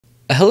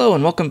Hello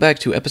and welcome back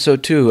to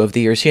episode 2 of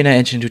the Ursina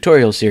engine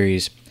tutorial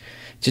series.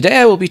 Today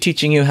I will be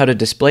teaching you how to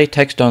display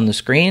text on the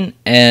screen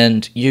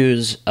and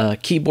use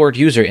keyboard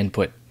user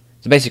input.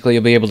 So basically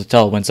you'll be able to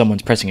tell when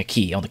someone's pressing a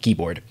key on the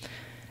keyboard.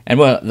 And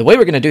the way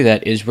we're going to do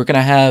that is we're going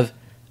to have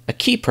a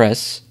key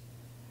press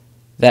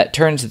that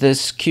turns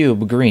this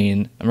cube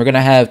green, and we're going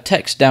to have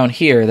text down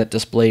here that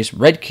displays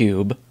red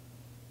cube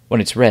when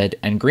it's red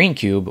and green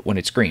cube when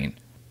it's green.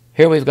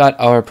 Here we've got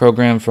our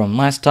program from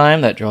last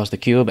time that draws the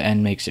cube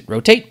and makes it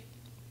rotate.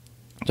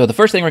 So the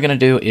first thing we're going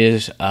to do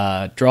is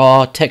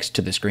draw text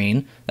to the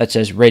screen that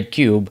says red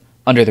cube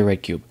under the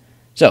red cube.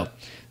 So the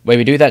way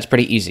we do that's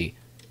pretty easy.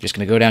 Just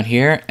going to go down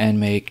here and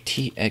make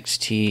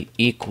txt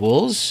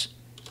equals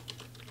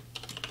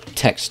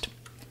text.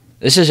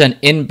 This is an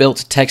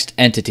inbuilt text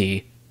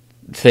entity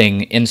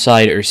thing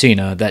inside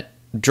Ursina that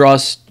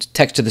draws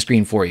text to the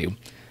screen for you.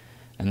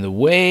 And the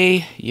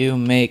way you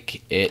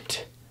make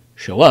it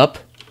show up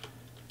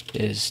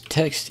is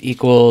text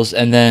equals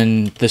and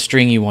then the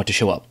string you want to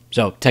show up.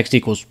 So text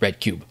equals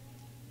red cube.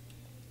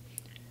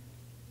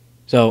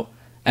 So,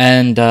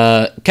 and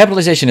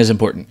capitalization is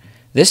important.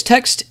 This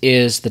text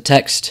is the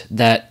text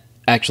that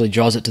actually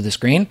draws it to the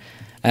screen.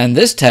 And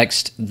this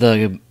text,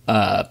 the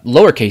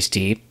lowercase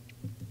t,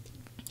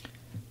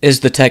 is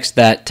the text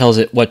that tells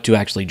it what to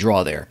actually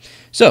draw there.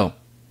 So,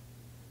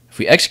 if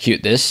we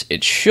execute this,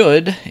 it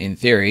should, in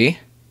theory,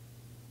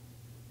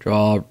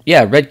 draw,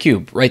 yeah, red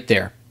cube right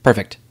there.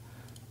 Perfect.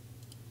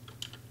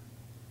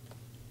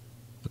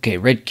 Okay,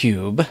 red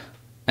cube,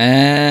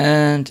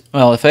 and,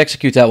 well, if I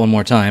execute that one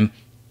more time,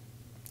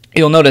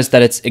 you'll notice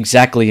that it's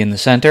exactly in the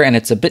center, and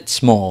it's a bit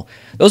small.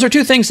 Those are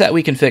two things that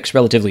we can fix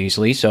relatively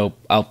easily, so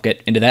I'll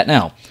get into that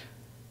now.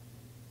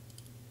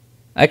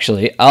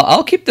 Actually,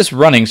 I'll keep this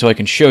running so I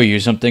can show you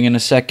something in a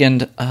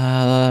second.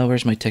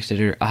 Where's my text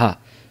editor? Aha.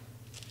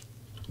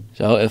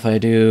 So if I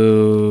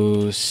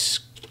do...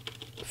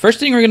 First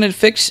thing we're going to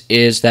fix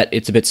is that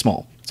it's a bit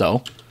small.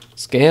 So,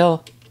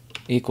 scale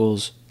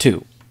equals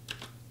 2.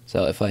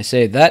 So if I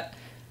say that,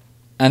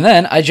 and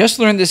then I just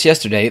learned this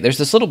yesterday, there's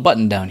this little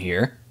button down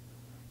here.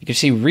 You can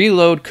see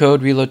reload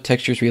code, reload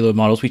textures, reload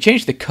models. We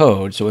changed the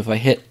code, so if I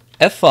hit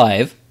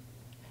F5,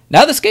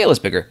 now the scale is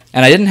bigger,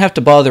 and I didn't have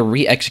to bother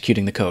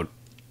re-executing the code.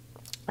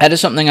 That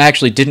is something I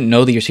actually didn't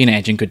know the Ursina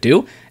engine could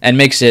do, and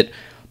makes it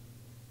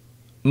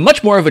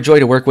much more of a joy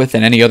to work with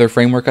than any other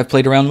framework I've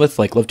played around with,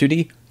 like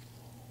Love2D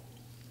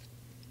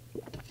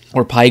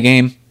or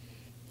Pygame.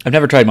 I've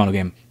never tried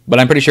MonoGame, but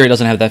I'm pretty sure it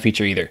doesn't have that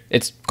feature either.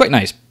 It's quite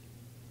nice.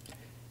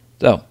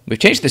 So, we've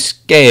changed the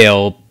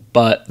scale,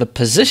 but the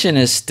position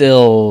is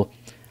still...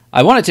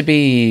 I want it to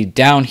be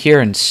down here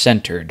and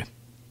centered.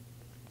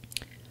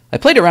 I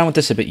played around with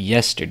this a bit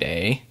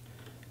yesterday.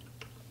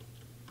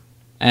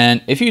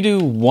 And if you do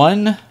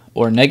 1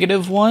 or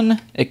 -1,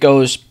 it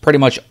goes pretty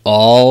much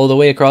all the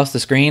way across the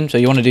screen. So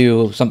you want to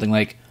do something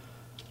like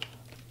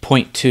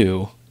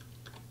 0.2.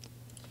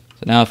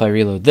 So now if I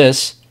reload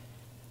this,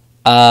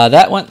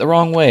 that went the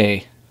wrong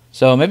way.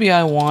 So maybe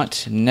I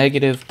want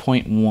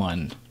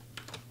 -0.1.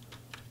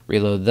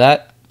 Reload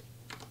that.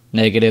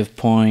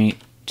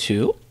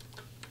 -0.2.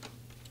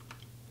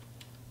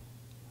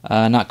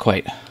 Not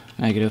quite.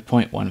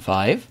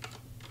 -0.15.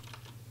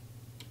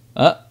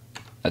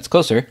 That's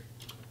closer.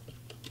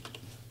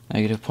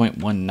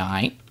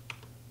 -0.19.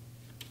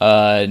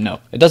 No.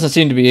 It doesn't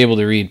seem to be able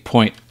to read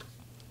point.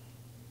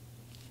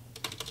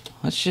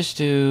 Let's just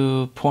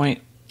do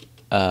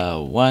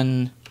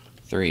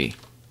 0.13.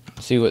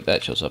 See what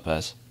that shows up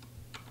as.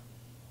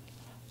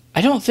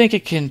 I don't think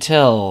it can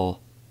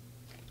tell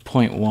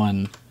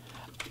 0.1.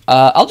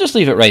 I'll just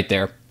leave it right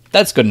there.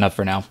 That's good enough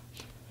for now.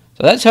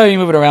 So that's how you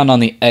move it around on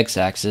the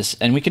x-axis,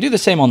 and we can do the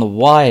same on the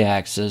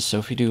y-axis. So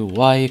if we do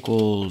y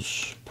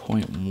equals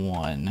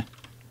 0.1,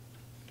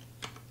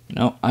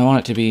 no, I want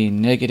it to be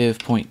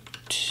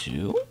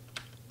 -0.2.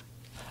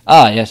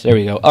 Ah, yes, there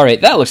we go. All right,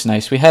 that looks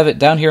nice. We have it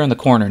down here in the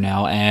corner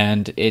now,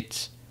 and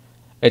it's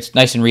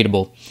nice and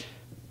readable.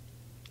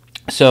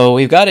 So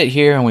we've got it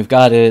here, and we've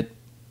got it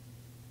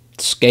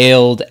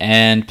scaled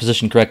and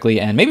positioned correctly,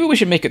 and maybe we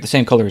should make it the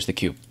same color as the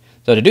cube.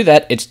 So to do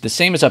that, it's the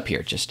same as up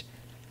here, just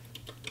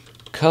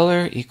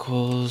color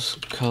equals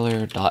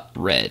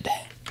color.red.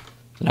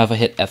 So now if I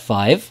hit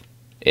F5,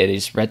 it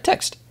is red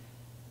text.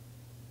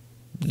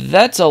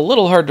 That's a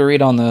little hard to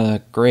read on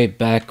the gray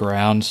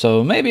background,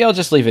 so maybe I'll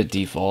just leave it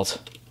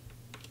default.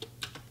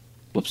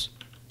 Whoops.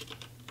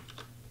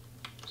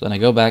 So then I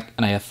go back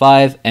and I have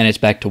 5, and it's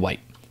back to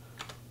white.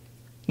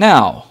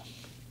 Now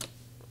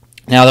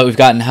that we've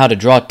gotten how to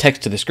draw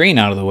text to the screen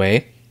out of the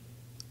way,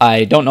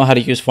 I don't know how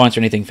to use fonts or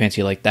anything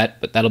fancy like that,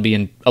 but that'll be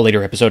in a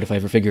later episode if I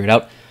ever figure it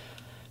out.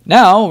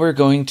 Now we're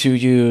going to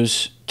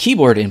use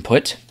keyboard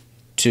input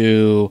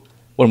to,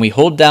 when we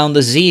hold down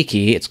the Z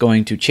key, it's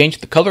going to change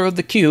the color of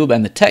the cube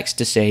and the text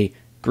to say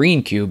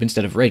green cube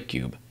instead of red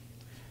cube.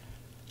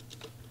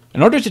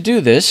 In order to do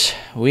this,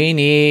 we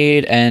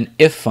need an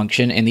if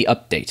function in the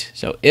update.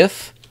 So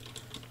if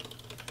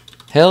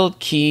held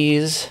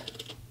keys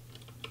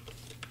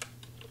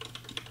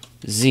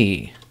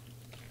Z.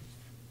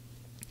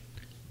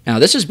 Now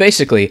this is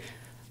basically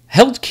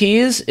held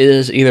keys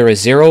is either a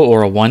 0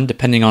 or a 1,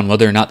 depending on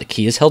whether or not the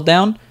key is held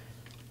down.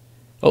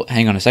 Oh,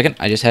 hang on a second.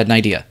 I just had an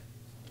idea.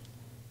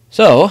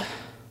 So,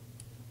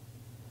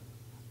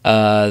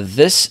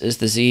 this is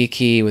the Z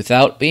key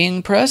without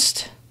being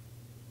pressed.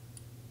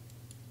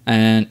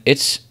 And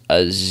it's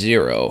a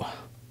 0.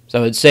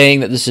 So it's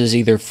saying that this is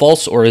either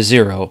false or a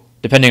 0,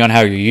 depending on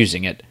how you're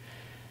using it.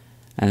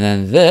 And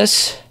then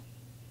this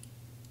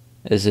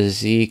is a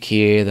Z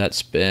key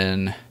that's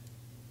been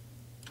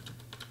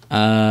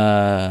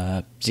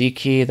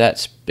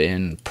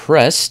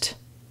pressed,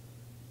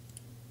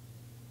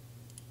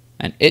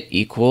 and it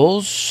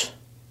equals,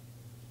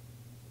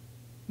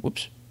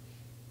 whoops,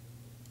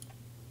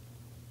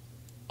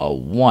 a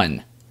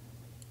 1.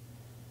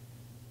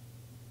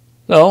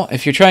 So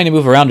if you're trying to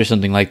move around or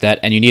something like that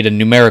and you need a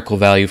numerical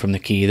value from the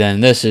key,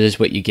 then this is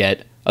what you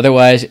get.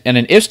 Otherwise, in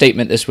an if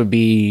statement, this would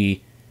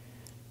be,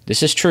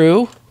 this is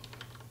true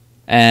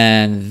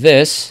and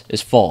this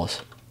is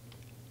false.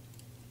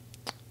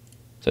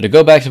 So to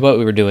go back to what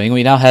we were doing,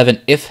 we now have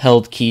an if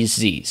held key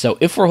Z. So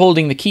if we're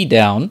holding the key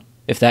down,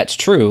 if that's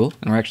true,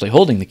 and we're actually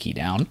holding the key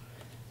down,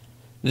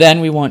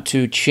 then we want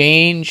to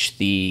change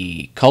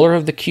the color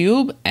of the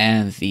cube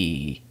and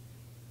the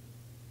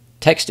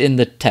text in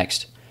the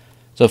text.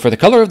 So for the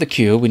color of the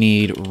cube, we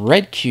need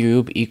red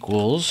cube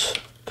equals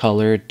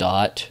color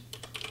dot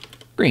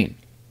green.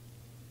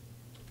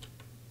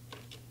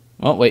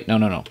 Oh, wait,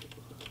 no.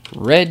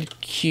 Red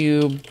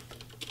cube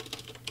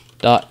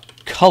dot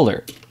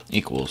color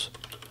equals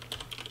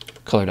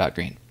color dot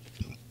green.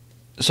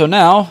 So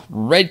now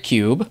red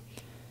cube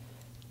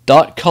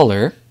dot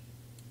color,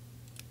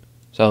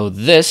 so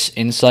this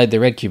inside the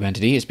red cube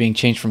entity is being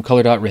changed from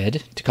color dot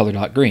red to color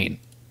dot green.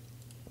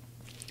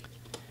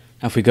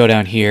 Now if we go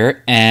down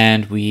here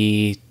and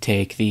we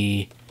take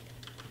the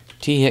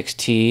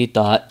txt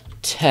dot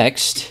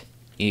text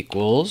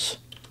equals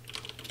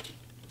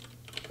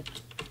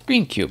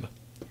green cube.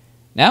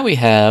 Now we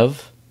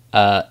have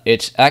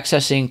it's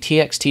accessing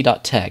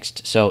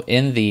txt.text. So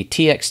in the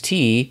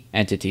txt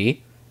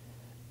entity,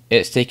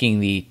 it's taking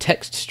the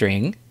text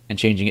string and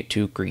changing it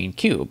to green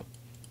cube.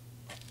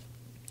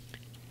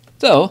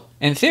 So,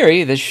 in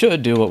theory, this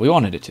should do what we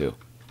wanted it to.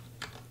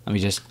 Let me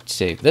just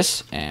save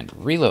this and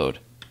reload.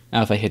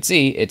 Now if I hit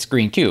Z, it's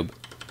green cube.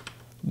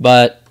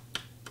 But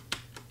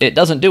it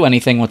doesn't do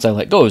anything once I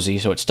let go of Z,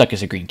 so it's stuck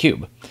as a green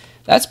cube.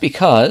 That's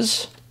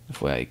because,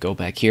 if I go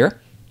back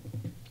here,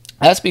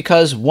 that's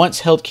because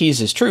once held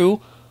keys is true,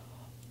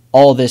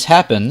 all this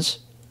happens,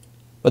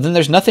 but then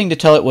there's nothing to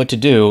tell it what to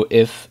do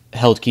if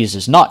held keys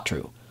is not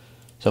true.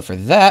 So for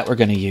that, we're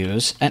going to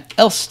use an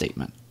else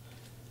statement.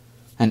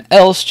 An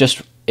else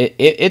just,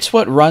 it's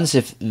what runs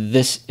if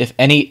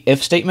any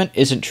if statement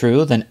isn't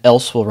true, then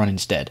else will run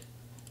instead.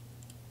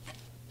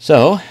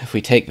 So if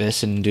we take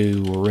this and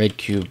do red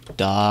cube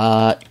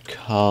dot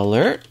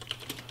color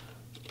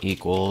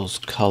equals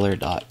color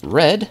dot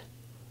red,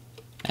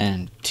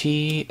 and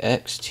txt.text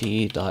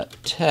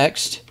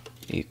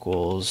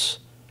equals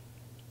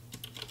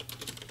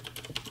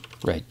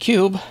red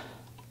cube,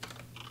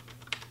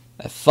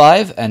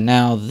 F5, and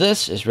now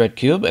this is red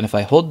cube, and if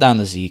I hold down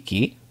the Z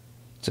key,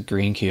 it's a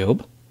green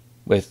cube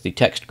with the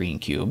text green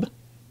cube.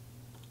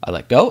 I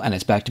let go, and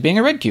it's back to being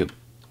a red cube.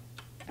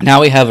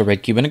 Now we have a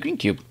red cube and a green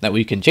cube that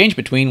we can change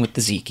between with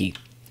the Z key.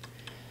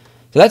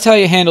 So that's how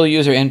you handle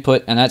user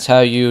input, and that's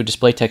how you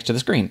display text to the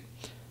screen.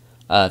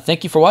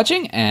 Thank you for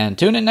watching, and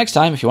tune in next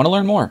time if you want to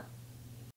learn more.